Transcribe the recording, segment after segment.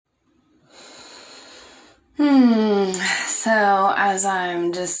So as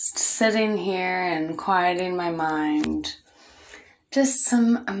I'm just sitting here and quieting my mind, just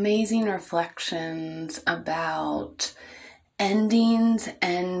some amazing reflections about endings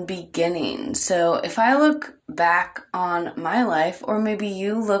and beginnings. So if I look back on my life, or maybe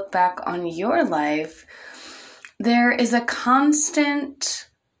you look back on your life, there is a constant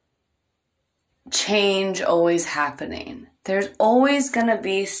change always happening. There's always going to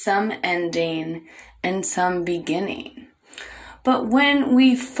be some ending and some beginning. But when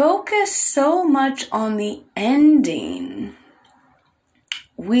we focus so much on the ending,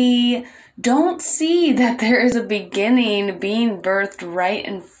 we don't see that there is a beginning being birthed right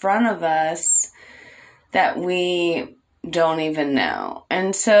in front of us that we don't even know.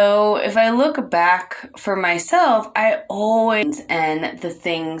 And so if I look back for myself, I always end the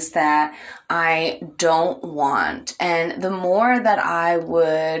things that I don't want. And the more that I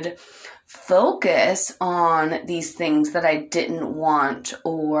would focus on these things that I didn't want,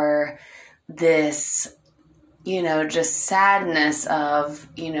 or this, just sadness of,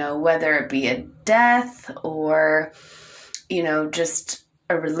 whether it be a death or, just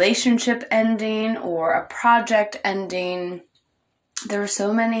a relationship ending or a project ending. There were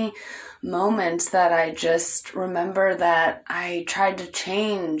so many moments that I just remember that I tried to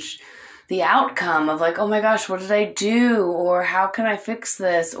change the outcome of like, oh my gosh, what did I do? Or how can I fix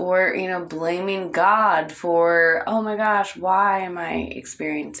this? Or, blaming God for, oh my gosh, why am I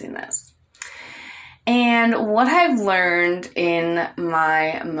experiencing this? And what I've learned in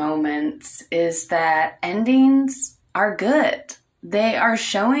my moments is that endings are good. They are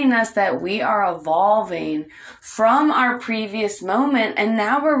showing us that we are evolving from our previous moment, and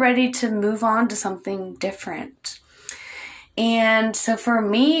now we're ready to move on to something different. And so for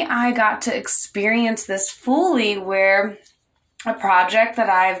me, I got to experience this fully, where a project that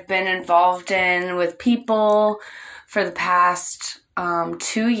I've been involved in with people for the past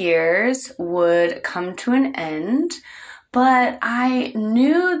 2 years would come to an end. But I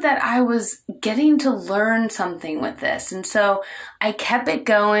knew that I was getting to learn something with this. And so I kept it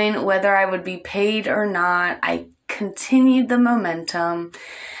going, whether I would be paid or not. I continued the momentum.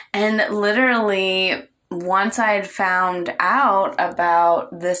 And literally, once I had found out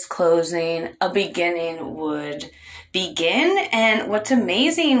about this closing, a beginning would begin. And what's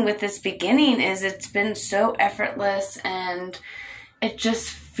amazing with this beginning is it's been so effortless, and it just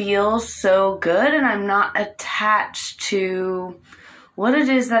feels so good, and I'm not attached to what it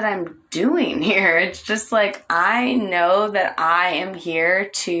is that I'm doing here. It's just like, I know that I am here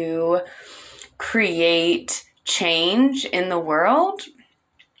to create change in the world,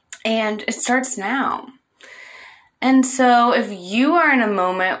 and it starts now. And so if you are in a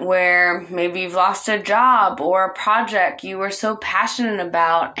moment where maybe you've lost a job or a project you were so passionate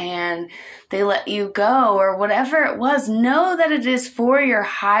about and they let you go, or whatever it was, know that it is for your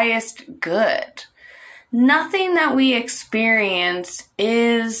highest good. Nothing that we experience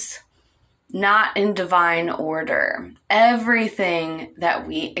is not in divine order. Everything that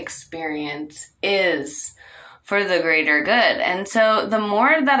we experience is for the greater good. And so the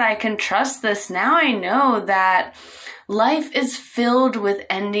more that I can trust this, now I know that life is filled with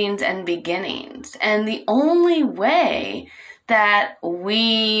endings and beginnings. And the only way that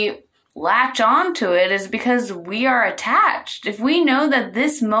we latch onto it is because we are attached. If we know that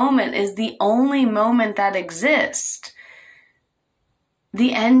this moment is the only moment that exists,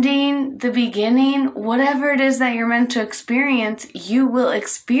 the ending, the beginning, whatever it is that you're meant to experience, you will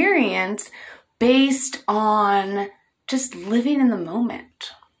experience based on just living in the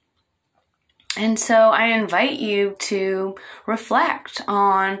moment. And so I invite you to reflect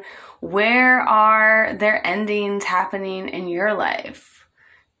on, where are there endings happening in your life?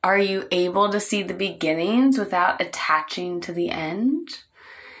 Are you able to see the beginnings without attaching to the end?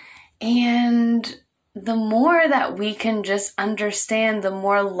 And the more that we can just understand, the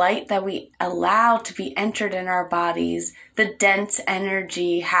more light that we allow to be entered in our bodies, the dense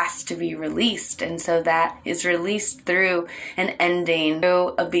energy has to be released. And so that is released through an ending,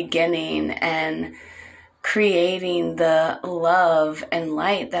 through a beginning, and creating the love and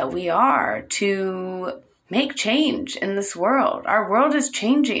light that we are to make change in this world. Our world is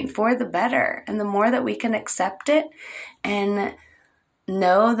changing for the better. And the more that we can accept it and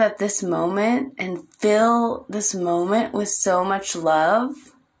know that this moment, and fill this moment with so much love,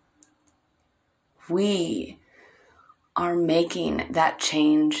 we are making that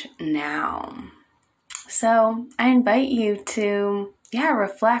change now. So I invite you to,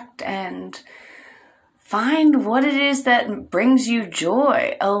 reflect and find what it is that brings you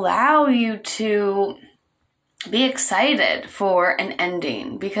joy. Allow you to be excited for an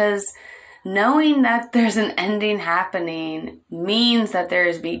ending, because knowing that there's an ending happening means that there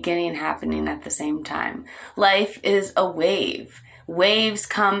is beginning happening at the same time. Life is a wave. Waves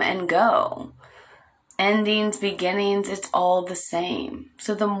come and go. Endings, beginnings, it's all the same.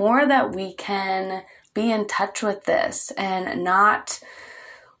 So the more that we can be in touch with this and not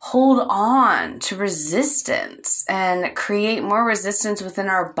hold on to resistance and create more resistance within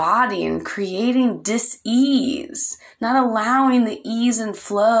our body and creating dis-ease, not allowing the ease and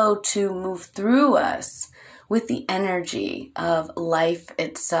flow to move through us with the energy of life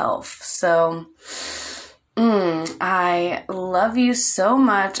itself. So, I love you so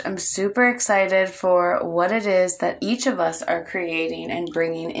much. I'm super excited for what it is that each of us are creating and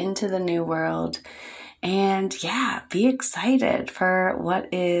bringing into the new world. And yeah, be excited for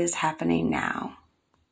what is happening now.